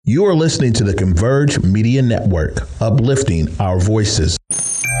You are listening to the Converge Media Network, uplifting our voices.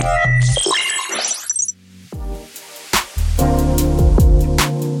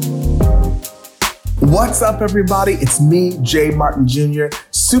 What's up, everybody? It's me, Jay Martin Jr.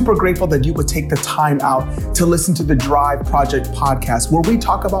 Super grateful that you would take the time out to listen to the Drive Project podcast, where we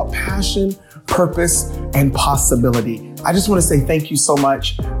talk about passion, purpose, and possibility. I just want to say thank you so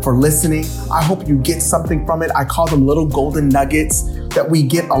much for listening. I hope you get something from it. I call them little golden nuggets that we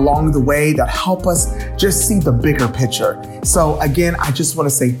get along the way that help us just see the bigger picture. So again, I just want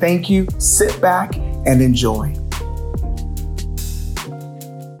to say thank you. Sit back and enjoy.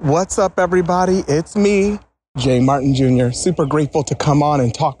 What's up, everybody? It's me, Jay Martin Jr. Super grateful to come on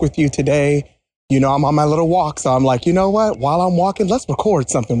and talk with you today. You know, I'm on my little walk, so I'm like, you know what? While I'm walking, let's record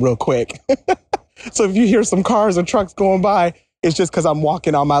something real quick. So if you hear some cars or trucks going by, it's just because I'm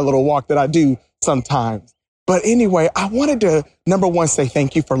walking on my little walk that I do sometimes. But anyway, I wanted to, number one, say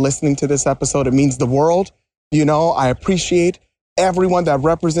thank you for listening to this episode. It means the world. You know, I appreciate everyone that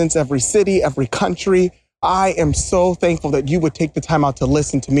represents every city, every country. I am so thankful that you would take the time out to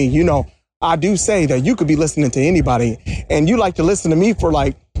listen to me. You know, I do say that you could be listening to anybody and you like to listen to me for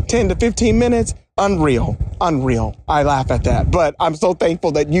like 10 to 15 minutes. Unreal. I laugh at that, but I'm so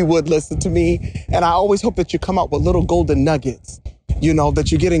thankful that you would listen to me. And I always hope that you come out with little golden nuggets, you know,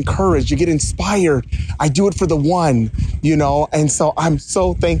 that you get encouraged, you get inspired. I do it for the one, you know, and so I'm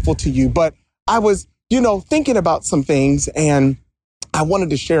so thankful to you. But I was, you know, thinking about some things and I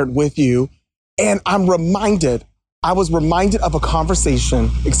wanted to share it with you. And I was reminded of a conversation,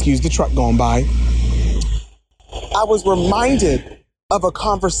 excuse the truck going by. I was reminded of a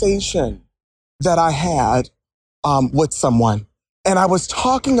conversation that I had with someone. And I was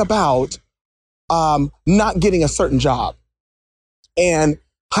talking about not getting a certain job and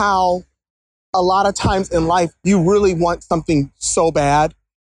how a lot of times in life, you really want something so bad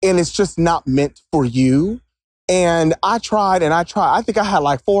and it's just not meant for you. And I tried. I think I had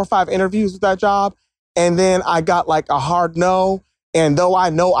like 4 or 5 interviews with that job. And then I got like a hard no. And though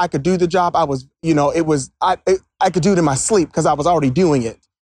I know I could do the job, I was, you know, I could do it in my sleep because I was already doing it.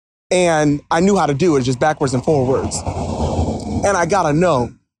 And I knew how to do it just backwards and forwards. And I got a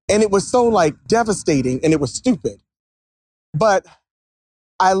no. And it was so like devastating and it was stupid. But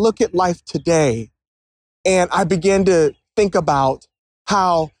I look at life today and I began to think about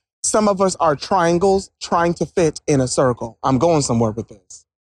how some of us are triangles trying to fit in a circle. I'm going somewhere with this.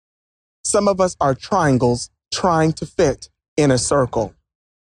 Some of us are triangles trying to fit in a circle.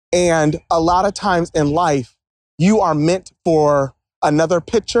 And a lot of times in life, you are meant for another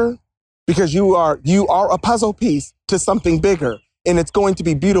picture because you are a puzzle piece to something bigger. And it's going to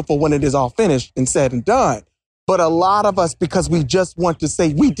be beautiful when it is all finished and said and done. But a lot of us, because we just want to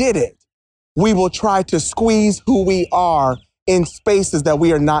say we did it, we will try to squeeze who we are in spaces that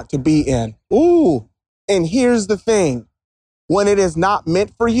we are not to be in. Ooh, and here's the thing. When it is not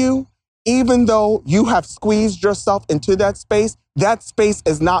meant for you, even though you have squeezed yourself into that space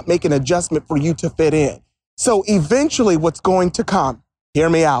is not making an adjustment for you to fit in. So eventually what's going to come, hear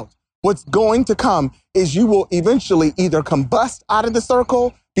me out. What's going to come is you will eventually either combust out of the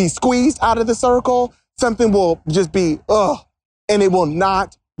circle, be squeezed out of the circle, something will just be, and it will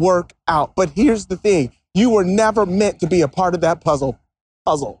not work out. But here's the thing. You were never meant to be a part of that puzzle,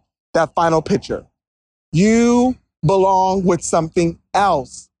 that final picture. You belong with something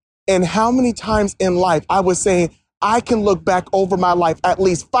else. And how many times in life I was saying, I can look back over my life at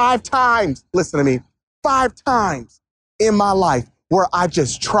least 5 times, listen to me, 5 times in my life where I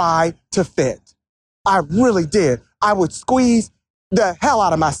just tried to fit. I really did. I would squeeze the hell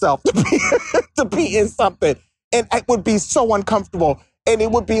out of myself to be in something. And it would be so uncomfortable. And it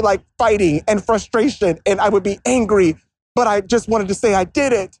would be like fighting and frustration. And I would be angry. But I just wanted to say I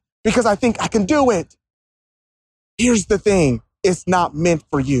did it because I think I can do it. Here's the thing. It's not meant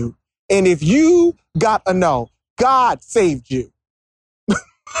for you. And if you got a no, God saved you.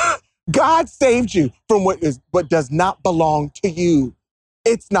 God saved you from what does not belong to you.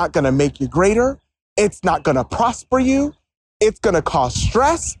 It's not going to make you greater. It's not going to prosper you. It's going to cause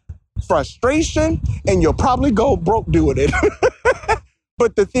stress, frustration, and you'll probably go broke doing it.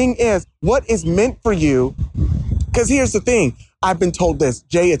 But the thing is, what is meant for you, because here's the thing. I've been told this,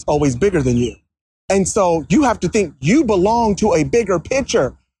 Jay, it's always bigger than you. And so you have to think you belong to a bigger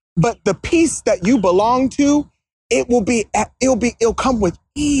picture. But the piece that you belong to, it'll come with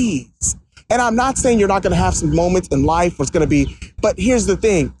ease. And I'm not saying you're not going to have some moments in life where it's going to be, but here's the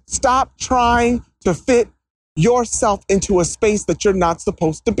thing. Stop trying to fit yourself into a space that you're not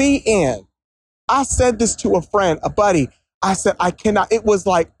supposed to be in. I said this to a friend, a buddy. I said, I cannot. It was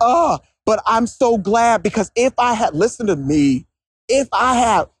like, but I'm so glad because if I had listened to me, if I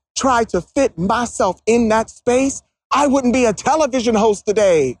had tried to fit myself in that space, I wouldn't be a television host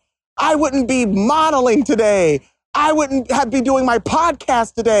today. I wouldn't be modeling today. I wouldn't be doing my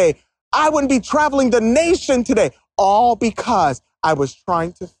podcast today. I wouldn't be traveling the nation today. All because I was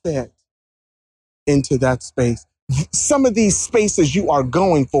trying to fit into that space. Some of these spaces you are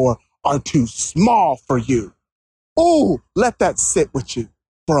going for are too small for you. Oh, let that sit with you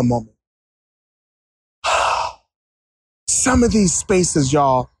for a moment. Some of these spaces,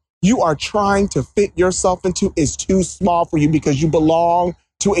 y'all, you are trying to fit yourself into is too small for you because you belong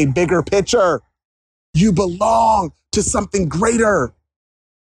to a bigger picture. You belong to something greater.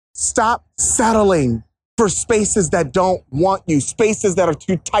 Stop settling for spaces that don't want you, spaces that are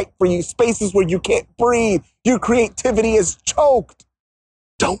too tight for you, spaces where you can't breathe. Your creativity is choked.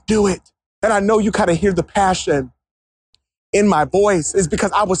 Don't do it. And I know you kind of hear the passion in my voice is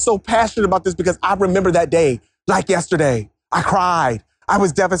because I was so passionate about this because I remember that day like yesterday. I cried. I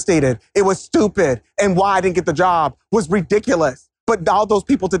was devastated. It was stupid. And why I didn't get the job was ridiculous. But all those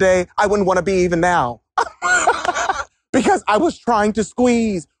people today, I wouldn't want to be even now because I was trying to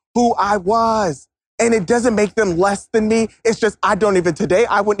squeeze who I was. And it doesn't make them less than me. It's just, I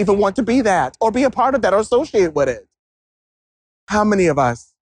wouldn't even want to be that or be a part of that or associate with it. How many of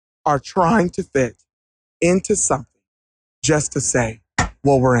us are trying to fit into something just to say,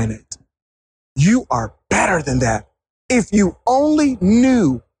 well, we're in it? You are better than that. If you only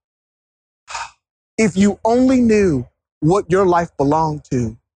knew what your life belonged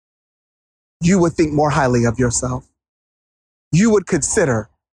to, you would think more highly of yourself. You would consider,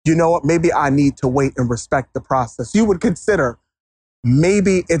 you know what, maybe I need to wait and respect the process. You would consider,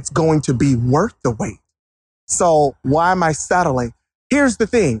 maybe it's going to be worth the wait. So why am I settling? Here's the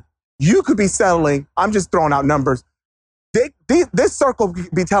thing. You could be settling. I'm just throwing out numbers. This circle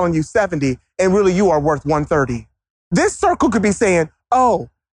could be telling you 70 and really you are worth 130. This circle could be saying, oh,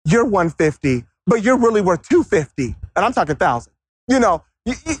 you're 150, but you're really worth 250. And I'm talking 1,000. You know,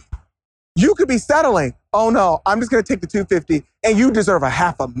 you could be settling. Oh no, I'm just going to take the 250 and you deserve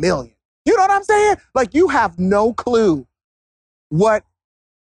 $500,000. You know what I'm saying? Like you have no clue what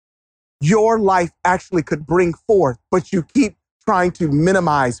your life actually could bring forth, but you keep trying to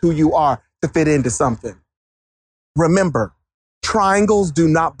minimize who you are to fit into something. Remember, triangles do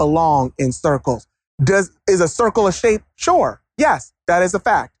not belong in circles. Is a circle a shape? Sure. Yes, that is a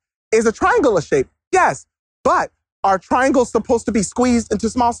fact. Is a triangle a shape? Yes. But are triangles supposed to be squeezed into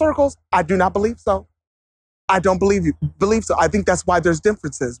small circles? I do not believe so. I don't believe so. I think that's why there's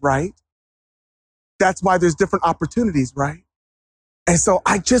differences, right? That's why there's different opportunities, right? And so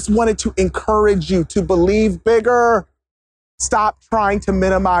I just wanted to encourage you to believe bigger. Stop trying to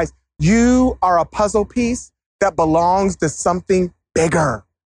minimize. You are a puzzle piece that belongs to something bigger.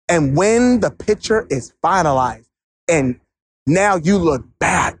 And when the picture is finalized and now you look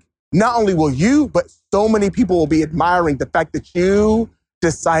back, not only will you, but so many people will be admiring the fact that you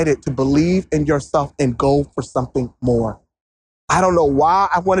decided to believe in yourself and go for something more. I don't know why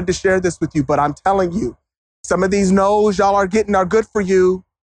I wanted to share this with you, but I'm telling you, some of these no's y'all are getting are good for you.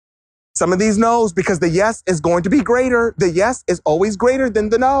 Some of these no's, because the yes is going to be greater. The yes is always greater than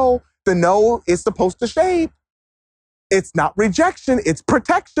the no. The no is supposed to shape. It's not rejection, it's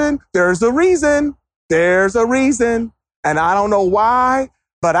protection. There's a reason. There's a reason. And I don't know why,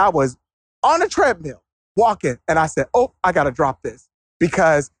 but I was on a treadmill walking and I said, oh, I got to drop this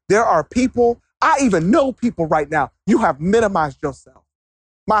because there are people, I even know people right now, you have minimized yourself.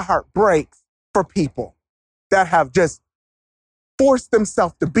 My heart breaks for people that have just forced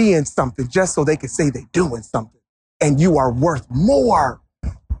themselves to be in something just so they can say they're doing something. And you are worth more.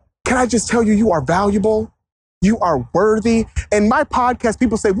 Can I just tell you, you are valuable. You are worthy. And my podcast,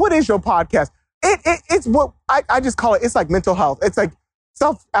 people say, what is your podcast? It's what I just call it. It's like mental health. It's like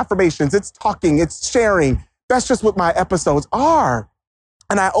self-affirmations. It's talking. It's sharing. That's just what my episodes are.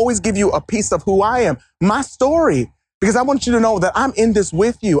 And I always give you a piece of who I am, my story, because I want you to know that I'm in this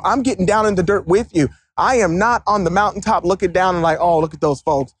with you. I'm getting down in the dirt with you. I am not on the mountaintop looking down and like, oh, look at those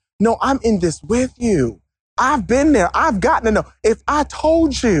folks. No, I'm in this with you. I've been there. I've gotten to know. If I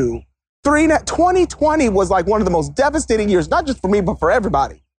told you 2020 was like one of the most devastating years, not just for me, but for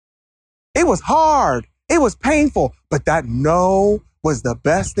everybody. It was hard. It was painful. But that no was the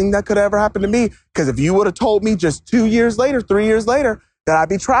best thing that could ever happen to me. Because if you would have told me just 2 years later, 3 years later, that I'd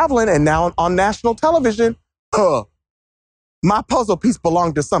be traveling and now on national television, my puzzle piece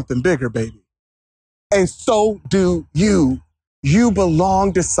belonged to something bigger, baby. And so do you. You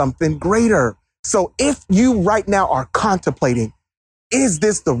belong to something greater. So if you right now are contemplating, is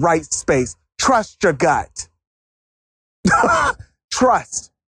this the right space? Trust your gut.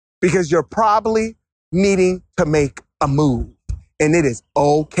 Trust, because you're probably needing to make a move. and it is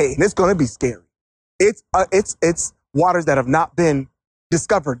okay. And it's going to be scary. It's waters that have not been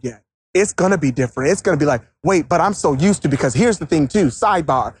discovered yet. It's going to be different. It's going to be like, wait, but I'm so used to, because here's the thing too,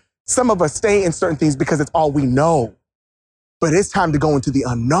 sidebar. Some of us stay in certain things because it's all we know. But it's time to go into the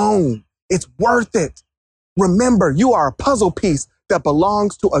unknown. It's worth it. Remember, you are a puzzle piece that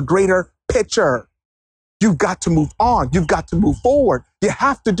belongs to a greater picture. You've got to move on. You've got to move forward. You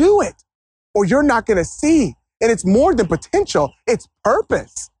have to do it, or you're not going to see. And it's more than potential. It's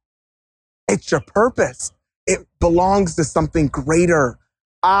purpose. It's your purpose. It belongs to something greater.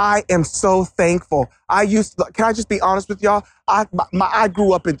 I am so thankful. Can I just be honest with y'all? I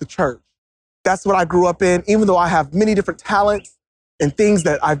grew up in the church. That's what I grew up in, even though I have many different talents and things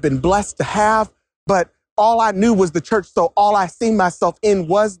that I've been blessed to have. But all I knew was the church. So all I seen myself in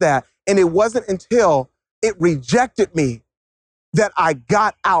was that. And it wasn't until it rejected me that I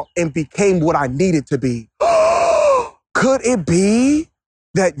got out and became what I needed to be. Could it be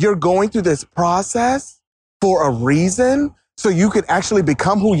that you're going through this process for a reason so you could actually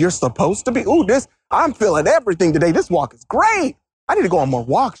become who you're supposed to be? Ooh, I'm feeling everything today. This walk is great. I need to go on more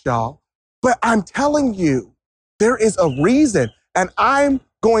walks, y'all. But I'm telling you, there is a reason. And I'm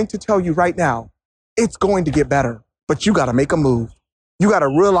going to tell you right now, it's going to get better. But you got to make a move. You got to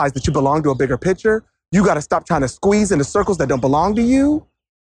realize that you belong to a bigger picture. You got to stop trying to squeeze into circles that don't belong to you,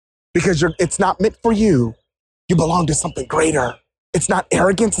 because it's not meant for you. You belong to something greater. It's not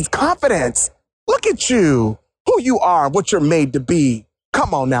arrogance, it's confidence. Look at you, who you are, what you're made to be.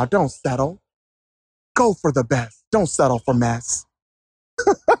 Come on now, don't settle. Go for the best. Don't settle for mess.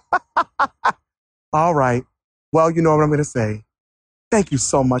 All right. Well, you know what I'm going to say. Thank you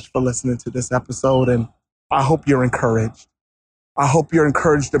so much for listening to this episode, and I hope you're encouraged. I hope you're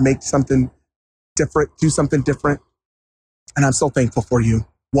encouraged to make something different, do something different. And I'm so thankful for you.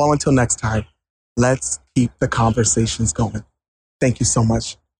 Well, until next time, let's keep the conversations going. Thank you so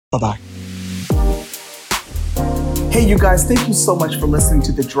much. Bye-bye. Hey, you guys, thank you so much for listening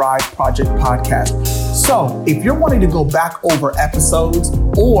to the Drive Project podcast. So if you're wanting to go back over episodes,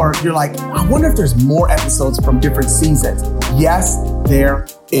 or you're like, I wonder if there's more episodes from different seasons. Yes, there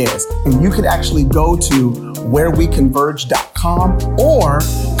is. And you can actually go to whereweconverge.com or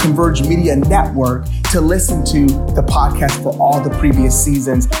Converge Media Network to listen to the podcast for all the previous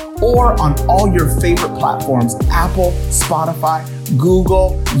seasons, or on all your favorite platforms, Apple, Spotify,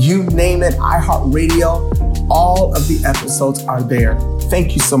 Google, you name it, iHeartRadio. All of the episodes are there.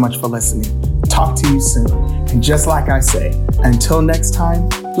 Thank you so much for listening. Talk to you soon. And just like I say, until next time,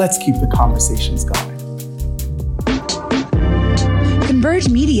 let's keep the conversations going. Converge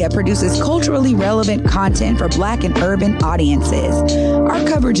Media produces culturally relevant content for Black and urban audiences. Our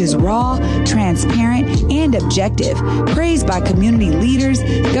coverage is raw, transparent, and objective, praised by community leaders,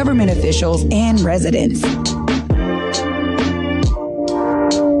 government officials, and residents.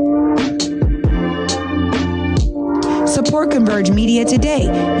 Support Converge Media today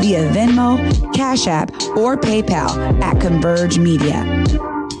via Venmo, Cash App, or PayPal at Converge Media.